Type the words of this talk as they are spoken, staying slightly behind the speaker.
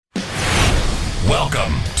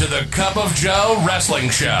Welcome to the Cup of Joe Wrestling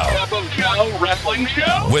Show. Cup of Joe Wrestling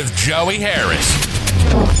Show? With Joey Harris.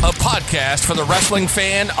 A podcast for the wrestling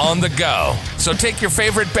fan on the go. So take your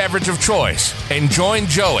favorite beverage of choice and join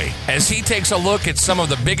Joey as he takes a look at some of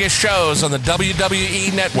the biggest shows on the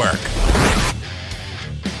WWE Network.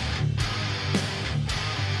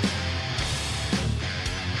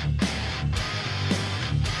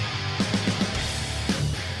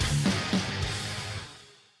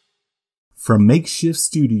 From makeshift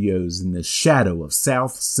studios in the shadow of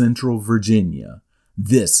South Central Virginia,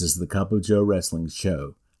 this is the Cup of Joe Wrestling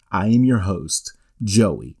Show. I am your host,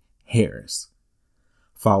 Joey Harris.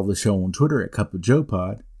 Follow the show on Twitter at Cup of Joe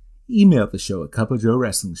Pod. Email the show at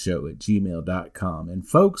cupofjoewrestlingshow@gmail.com. And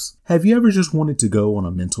folks, have you ever just wanted to go on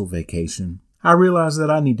a mental vacation? I realized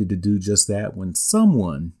that I needed to do just that when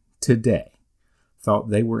someone today thought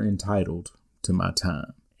they were entitled to my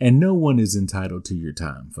time. And no one is entitled to your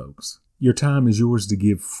time, folks. Your time is yours to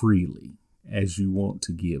give freely as you want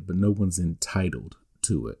to give, but no one's entitled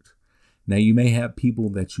to it. Now, you may have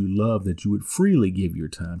people that you love that you would freely give your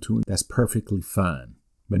time to, and that's perfectly fine,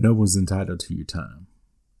 but no one's entitled to your time.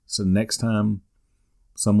 So next time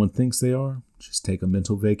someone thinks they are, just take a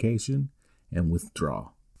mental vacation and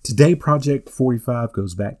withdraw. Today, Project 45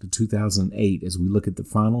 goes back to 2008 as we look at the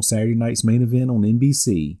final Saturday night's main event on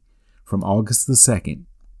NBC from August the 2nd,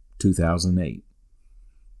 2008.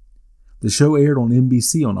 The show aired on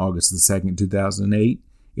NBC on August the 2nd, 2008.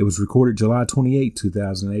 It was recorded July 28,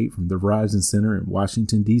 2008 from the Verizon Center in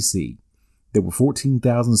Washington, D.C. There were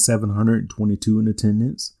 14,722 in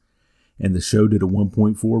attendance, and the show did a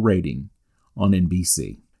 1.4 rating on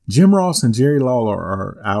NBC. Jim Ross and Jerry Lawler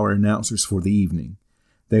are our announcers for the evening.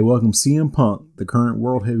 They welcome CM Punk, the current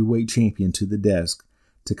World Heavyweight Champion, to the desk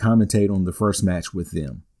to commentate on the first match with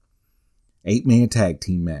them. 8-man tag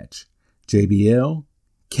team match. JBL,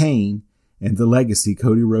 Kane, and The Legacy,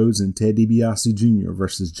 Cody Rhodes and Ted DiBiase Jr.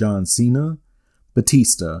 versus John Cena,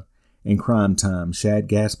 Batista, and Crime Time, Shad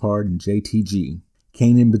Gaspard and JTG.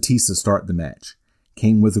 Kane and Batista start the match.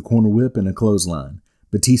 Kane with a corner whip and a clothesline.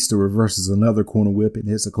 Batista reverses another corner whip and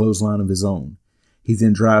hits a clothesline of his own. He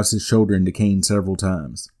then drives his shoulder into Kane several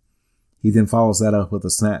times. He then follows that up with a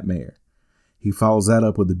snapmare. He follows that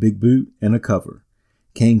up with a big boot and a cover.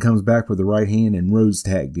 Kane comes back with the right hand and Rhodes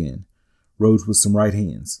tagged in. Rhodes with some right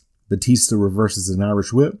hands. Batista reverses an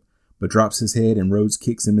Irish whip, but drops his head and Rhodes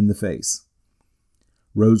kicks him in the face.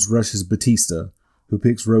 Rhodes rushes Batista, who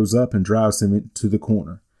picks Rhodes up and drives him into the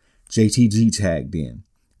corner. JTG tagged in.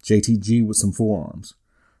 JTG with some forearms.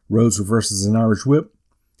 Rhodes reverses an Irish whip.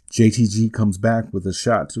 JTG comes back with a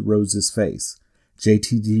shot to Rhodes' face.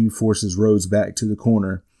 JTG forces Rhodes back to the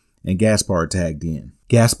corner, and Gaspard tagged in.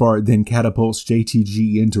 Gaspard then catapults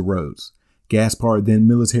JTG into Rhodes. Gaspard then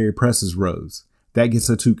military presses Rhodes. That gets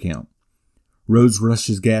a 2 count. Rhodes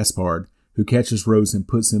rushes Gaspard, who catches Rhodes and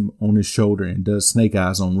puts him on his shoulder and does snake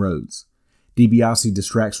eyes on Rhodes. DiBiase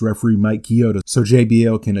distracts referee Mike Chioda so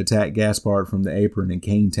JBL can attack Gaspard from the apron and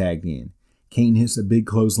Kane tagged in. Kane hits a big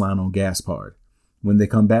clothesline on Gaspard. When they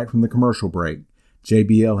come back from the commercial break,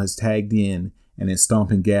 JBL has tagged in and is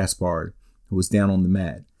stomping Gaspard, who is down on the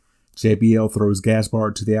mat. JBL throws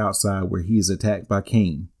Gaspard to the outside where he is attacked by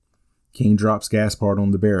Kane. Kane drops Gaspard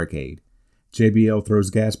on the barricade. JBL throws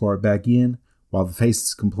Gaspard back in while the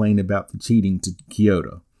faces complain about the cheating to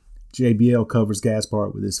Chioda. JBL covers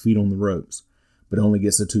Gaspard with his feet on the ropes, but only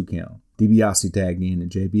gets a 2 count. DiBiase tagged in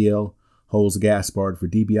and JBL holds Gaspard for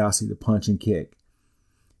DiBiase to punch and kick.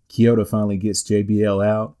 Chioda finally gets JBL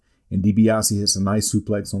out and DiBiase hits a nice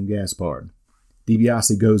suplex on Gaspard.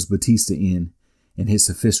 DiBiase goes Batista in and hits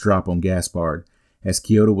a fist drop on Gaspard as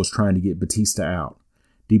Chioda was trying to get Batista out.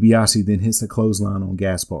 DiBiase then hits a clothesline on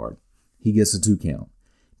Gaspard. He gets a 2 count.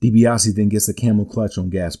 DiBiase then gets a camel clutch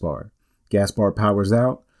on Gaspard. Gaspard powers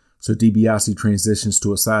out, so DiBiase transitions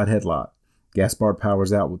to a side headlock. Gaspard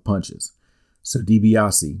powers out with punches, so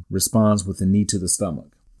DiBiase responds with a knee to the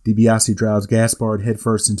stomach. DiBiase drives Gaspard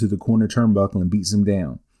headfirst into the corner turnbuckle and beats him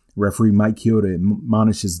down. Referee Mike Chioda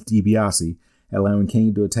admonishes DiBiase, allowing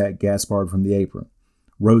Kane to attack Gaspard from the apron.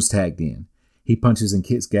 Rhodes tagged in. He punches and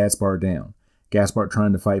kicks Gaspard down. Gaspard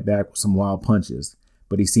trying to fight back with some wild punches,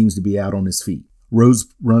 but he seems to be out on his feet. Rhodes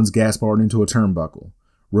runs Gaspard into a turnbuckle.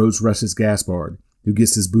 Rhodes rushes Gaspard, who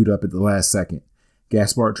gets his boot up at the last second.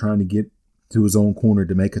 Gaspard trying to get to his own corner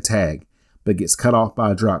to make a tag, but gets cut off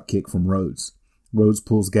by a drop kick from Rhodes. Rhodes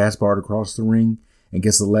pulls Gaspard across the ring and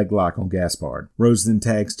gets a leg lock on Gaspard. Rhodes then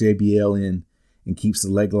tags JBL in and keeps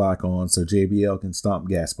the leg lock on so JBL can stomp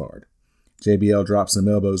Gaspard. JBL drops some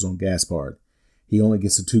elbows on Gaspard. He only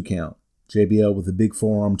gets a 2 count. JBL with a big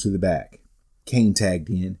forearm to the back. Kane tagged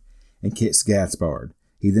in and kicks Gaspard,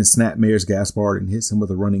 He then snapmares Gaspard and hits him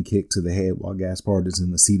with a running kick to the head while Gaspard is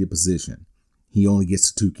in the seated position. He only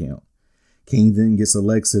gets a 2 count. Kane then gets a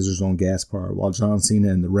leg scissors on Gaspard while John Cena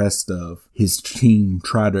and the rest of his team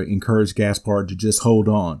try to encourage Gaspard to just hold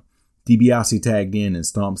on. DiBiase tagged in and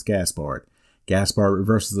stomps Gaspard. Gaspard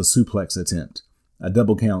reverses a suplex attempt. A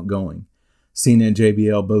double count going. Cena and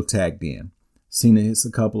JBL both tagged in. Cena hits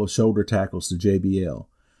a couple of shoulder tackles to JBL.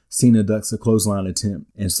 Cena ducks a clothesline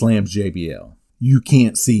attempt and slams JBL. You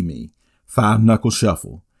can't see me. 5-knuckle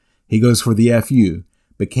shuffle. He goes for the FU,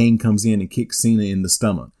 but Kane comes in and kicks Cena in the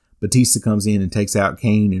stomach. Batista comes in and takes out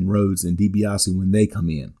Kane and Rhodes and DiBiase when they come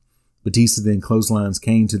in. Batista then clotheslines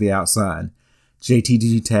Kane to the outside.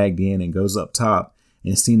 JTG tagged in and goes up top,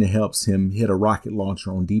 and Cena helps him hit a rocket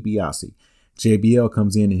launcher on DiBiase. JBL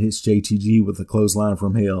comes in and hits JTG with a clothesline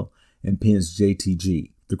from hell and pins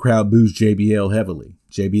JTG. The crowd boos JBL heavily.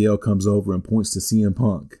 JBL comes over and points to CM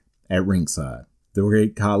Punk at ringside. The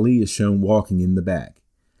Great Khali is shown walking in the back.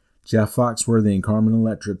 Jeff Foxworthy and Carmen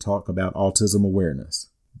Electra talk about autism awareness.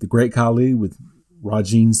 The Great Khali with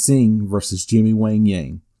Rajin Singh versus Jimmy Wang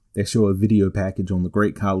Yang. They show a video package on the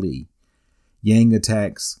Great Khali. Yang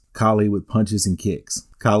attacks Khali with punches and kicks.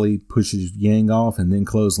 Khali pushes Yang off and then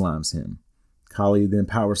clotheslines him. Khali then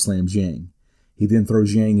power slams Yang. He then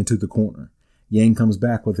throws Yang into the corner. Yang comes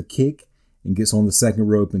back with a kick and gets on the second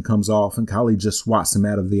rope and comes off, and Khali just swats him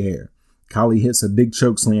out of the air. Khali hits a big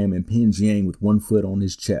choke slam and pins Yang with one foot on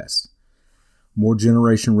his chest. More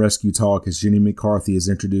Generation Rescue talk as Jenny McCarthy is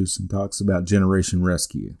introduced and talks about Generation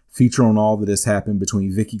Rescue. Feature on all that has happened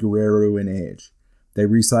between Vicky Guerrero and Edge. They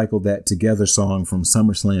recycled that Together song from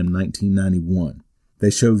SummerSlam 1991. They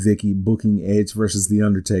show Vicky booking Edge versus The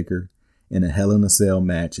Undertaker in a Hell in a Cell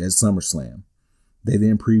match at SummerSlam. They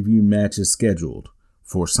then preview matches scheduled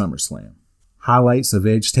for SummerSlam. Highlights of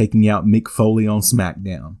Edge taking out Mick Foley on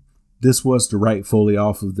SmackDown. This was to write Foley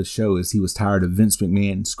off of the show as he was tired of Vince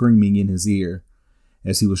McMahon screaming in his ear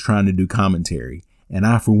as he was trying to do commentary. And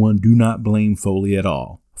I, for one, do not blame Foley at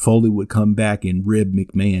all. Foley would come back and rib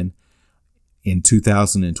McMahon in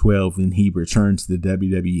 2012 when he returned to the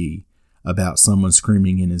WWE about someone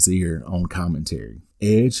screaming in his ear on commentary.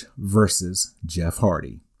 Edge versus Jeff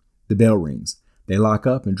Hardy. The bell rings. They lock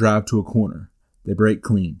up and drive to a corner. They break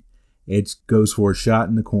clean. Edge goes for a shot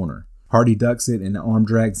in the corner. Hardy ducks it and arm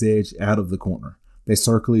drags Edge out of the corner. They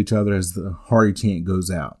circle each other as the Hardy chant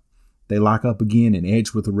goes out. They lock up again and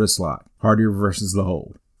Edge with a wrist lock. Hardy reverses the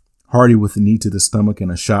hold. Hardy with a knee to the stomach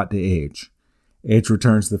and a shot to Edge. Edge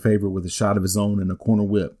returns the favor with a shot of his own and a corner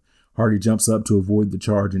whip. Hardy jumps up to avoid the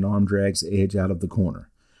charge and arm drags Edge out of the corner.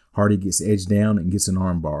 Hardy gets Edge down and gets an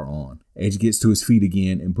armbar on. Edge gets to his feet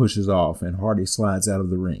again and pushes off, and Hardy slides out of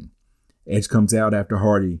the ring. Edge comes out after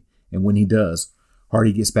Hardy, and when he does,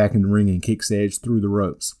 Hardy gets back in the ring and kicks Edge through the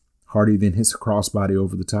ropes. Hardy then hits a crossbody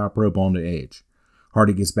over the top rope onto Edge.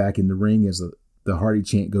 Hardy gets back in the ring as the Hardy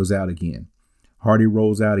chant goes out again. Hardy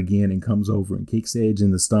rolls out again and comes over and kicks Edge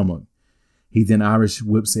in the stomach. He then Irish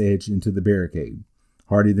whips Edge into the barricade.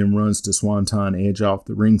 Hardy then runs to Swanton Edge off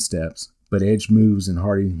the ring steps, but Edge moves and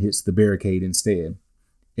Hardy hits the barricade instead.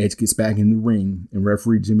 Edge gets back in the ring, and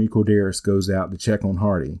referee Jimmy Corderas goes out to check on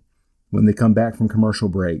Hardy. When they come back from commercial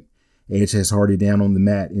break, Edge has Hardy down on the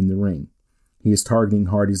mat in the ring. He is targeting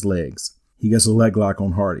Hardy's legs. He gets a leg lock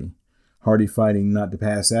on Hardy. Hardy fighting not to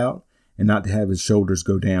pass out and not to have his shoulders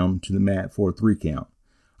go down to the mat for a 3 count.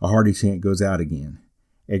 A Hardy chant goes out again.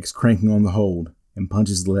 Edge cranking on the hold and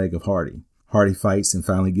punches the leg of Hardy. Hardy fights and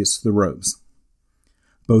finally gets to the ropes.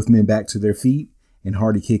 Both men back to their feet and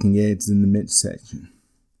Hardy kicking Edge in the midsection.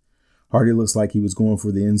 Hardy looks like he was going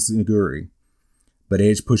for the enziguri, but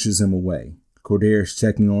Edge pushes him away. Corderas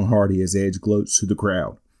checking on Hardy as Edge gloats to the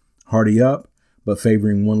crowd. Hardy up, but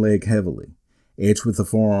favoring one leg heavily. Edge with the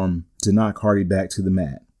forearm to knock Hardy back to the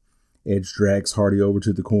mat. Edge drags Hardy over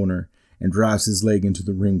to the corner and drives his leg into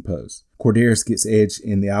the ring post. Corderas gets Edge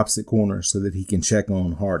in the opposite corner so that he can check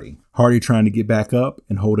on Hardy. Hardy trying to get back up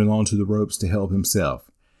and holding on to the ropes to help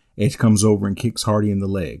himself. Edge comes over and kicks Hardy in the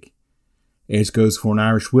leg. Edge goes for an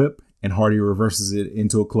Irish whip and Hardy reverses it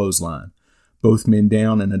into a clothesline. Both men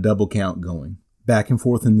down and a double count going. Back and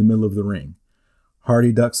forth in the middle of the ring.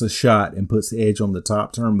 Hardy ducks a shot and puts Edge on the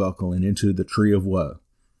top turnbuckle and into the Tree of Woe.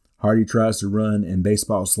 Hardy tries to run and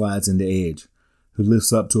baseball slides into Edge, who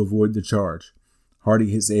lifts up to avoid the charge.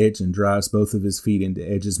 Hardy hits Edge and drives both of his feet into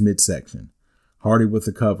Edge's midsection. Hardy with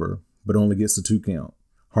the cover, but only gets a 2 count.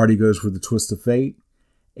 Hardy goes for the Twist of Fate.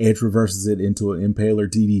 Edge reverses it into an Impaler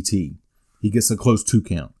DDT. He gets a close 2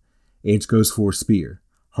 count. Edge goes for a spear.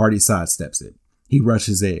 Hardy sidesteps it. He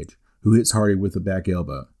rushes Edge, who hits Hardy with a back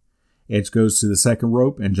elbow. Edge goes to the second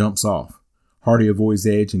rope and jumps off. Hardy avoids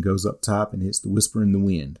Edge and goes up top and hits the Whisper in the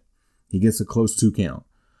Wind. He gets a close 2 count.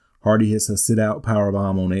 Hardy hits a sit-out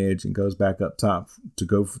powerbomb on Edge and goes back up top to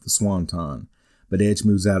go for the Swanton, but Edge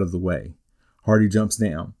moves out of the way. Hardy jumps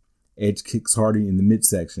down. Edge kicks Hardy in the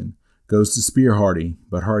midsection, goes to spear Hardy,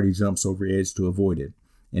 but Hardy jumps over Edge to avoid it,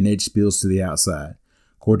 and Edge spills to the outside.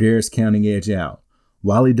 Corderas counting Edge out.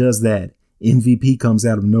 While he does that, MVP comes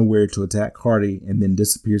out of nowhere to attack Hardy and then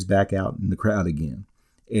disappears back out in the crowd again.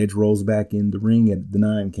 Edge rolls back in the ring at the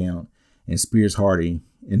 9 count and spears Hardy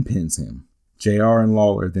and pins him. JR and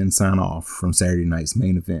Lawler then sign off from Saturday night's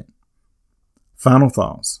main event. Final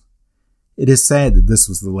thoughts. It is sad that this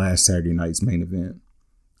was the last Saturday night's main event.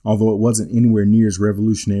 Although it wasn't anywhere near as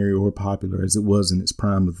revolutionary or popular as it was in its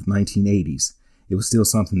prime of the 1980s, it was still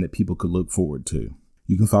something that people could look forward to.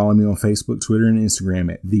 You can follow me on Facebook, Twitter, and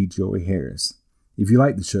Instagram at TheJoeyHarris. If you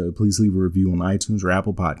like the show, please leave a review on iTunes or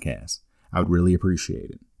Apple Podcasts. I would really appreciate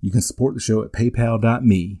it. You can support the show at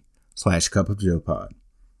paypal.me/cupofjoepod.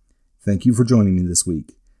 Thank you for joining me this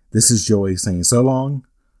week. This is Joey saying so long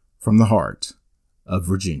from the heart of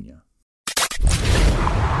Virginia.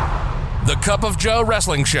 The Cup of Joe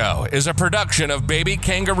Wrestling Show is a production of Baby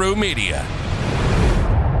Kangaroo Media.